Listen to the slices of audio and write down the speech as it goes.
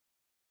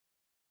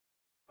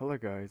Hello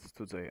guys,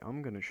 today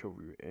I'm gonna show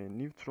you a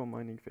new troll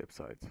mining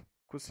website,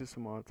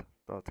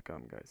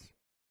 Kusiismart.com guys.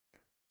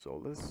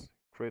 So let's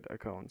create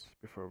accounts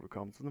before we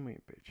come to the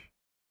main page.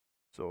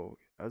 So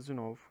as you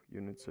know, you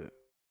need to.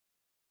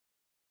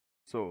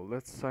 So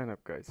let's sign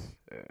up guys.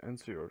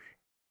 Enter your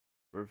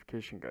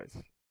verification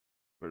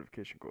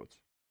verification codes.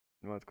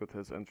 Invite code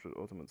has entered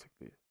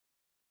automatically.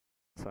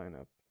 Sign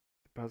up.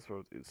 The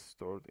password is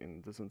stored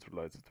in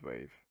decentralized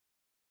wave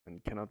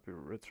and cannot be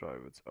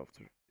retrieved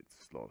after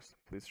it's lost.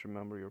 Please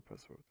remember your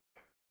password.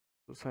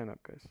 So sign up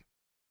guys.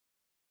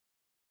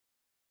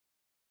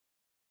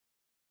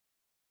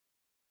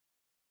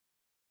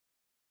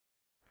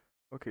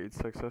 Okay, it's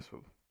successful.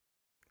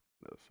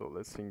 So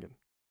let's sing it.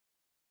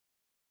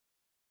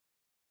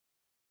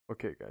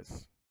 Okay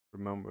guys,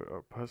 remember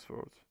our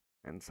password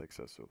and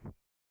successful.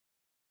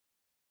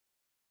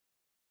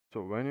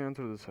 So when you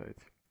enter the site,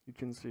 you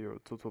can see your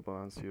total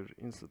balance here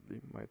instantly.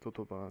 My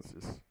total balance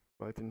is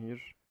right in here.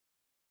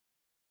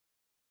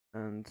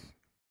 And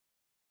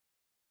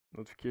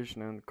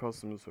notification and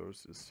customer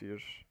source is here.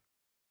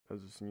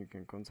 As you see, you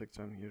can contact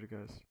them here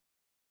guys.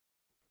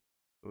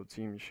 So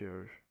team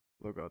share,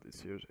 logout is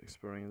here,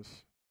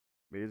 experience,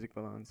 basic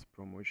balance,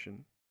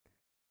 promotion.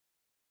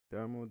 There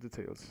are more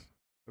details,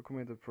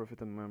 documented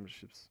profit and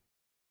memberships.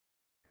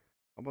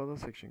 About the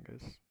section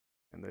guys,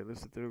 and I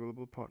listed their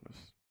global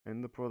partners.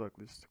 And the product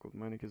list called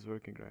Manic is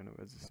working right now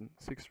as it's in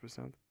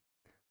 6%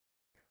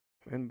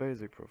 and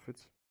basic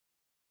profits.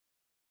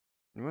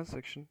 Invest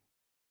section.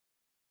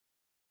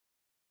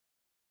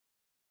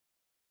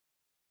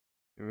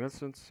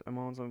 Investment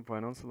amounts and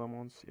financial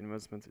amounts.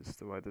 Investment is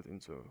divided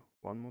into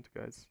one mode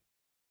guys.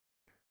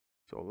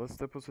 So let's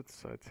deposit the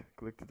site.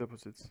 Click the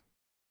deposits.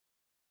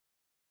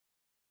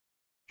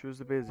 Choose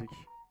the basic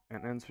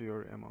and enter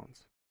your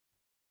amounts.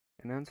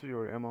 And enter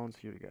your amounts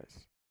here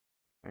guys.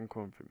 And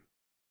confirm.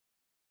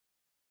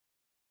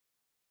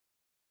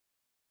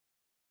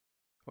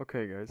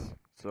 Okay guys,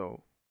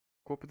 so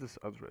copy this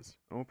address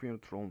and open your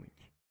Tron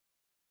link.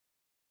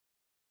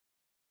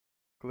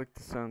 Click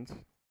the send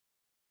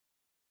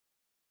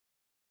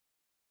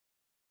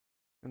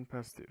and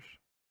paste here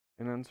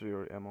and enter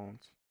your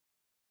amount.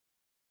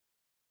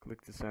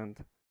 Click the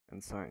send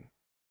and sign.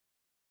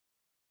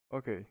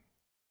 Okay,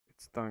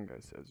 it's done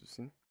guys, as you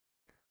see.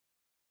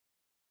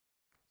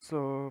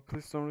 So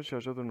please don't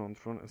recharge other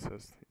non-Tron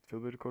assets. It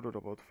will be recorded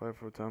about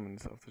 5 or 10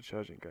 minutes after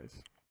charging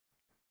guys.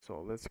 So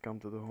let's come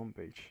to the home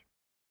page.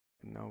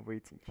 And now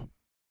waiting.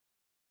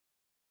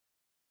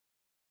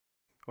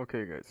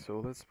 Okay guys,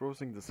 so let's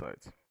browsing the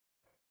site.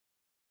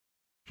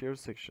 Share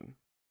section.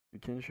 You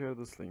can share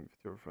this link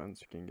with your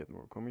friends. You can get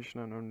more commission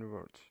and earn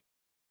rewards.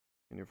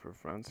 And if your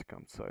friends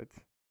come to site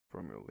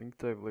from your link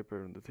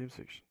developer in the team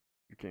section,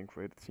 you can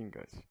create a team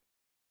guys.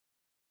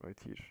 Right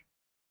here.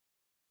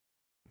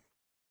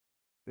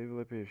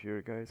 Developer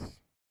here guys.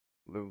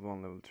 Level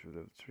 1, level 2,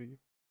 level 3.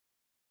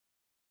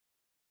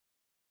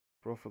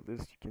 Profile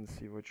list, you can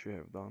see what you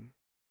have done.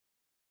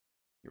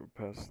 Your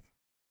past.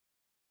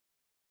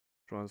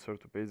 Transfer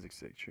to basic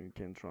section, you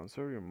can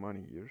transfer your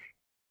money here.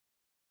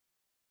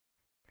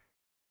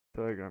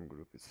 Telegram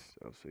group is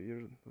also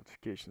here.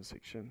 Notification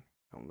section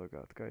and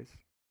logout guys.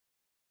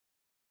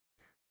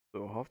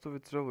 So how to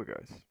withdraw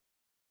guys?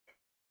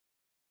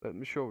 Let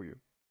me show you.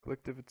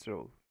 Click the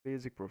withdrawal,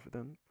 basic profit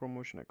and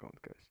promotion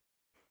account guys.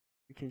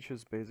 You can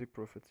choose basic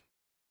profit.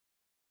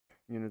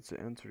 You need to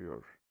enter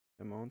your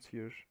amount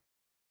here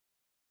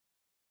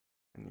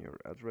and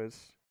your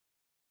address.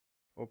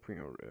 Open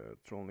your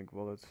Tron Link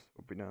wallet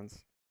or Binance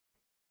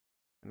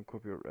and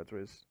copy your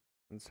address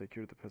and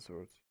secure the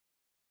password.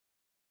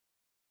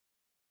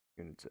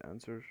 You need to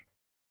enter.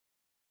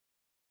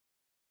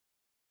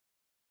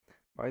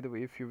 By the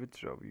way, if you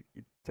withdraw,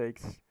 it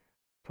takes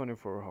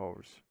 24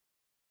 hours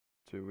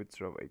to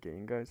withdraw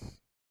again guys.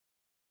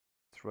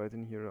 It's right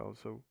in here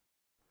also.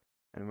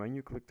 And when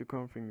you click the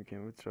confirm, you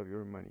can withdraw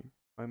your money.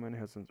 My money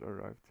hasn't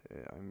arrived.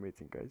 I'm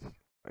waiting guys.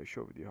 I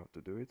showed you how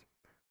to do it.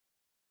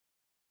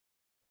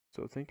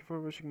 So thank you for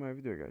watching my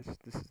video guys.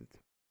 This is it.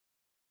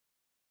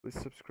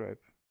 Please subscribe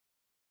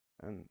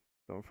and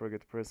don't forget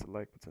to press the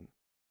like button.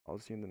 I'll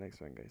see you in the next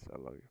one guys. I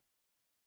love you.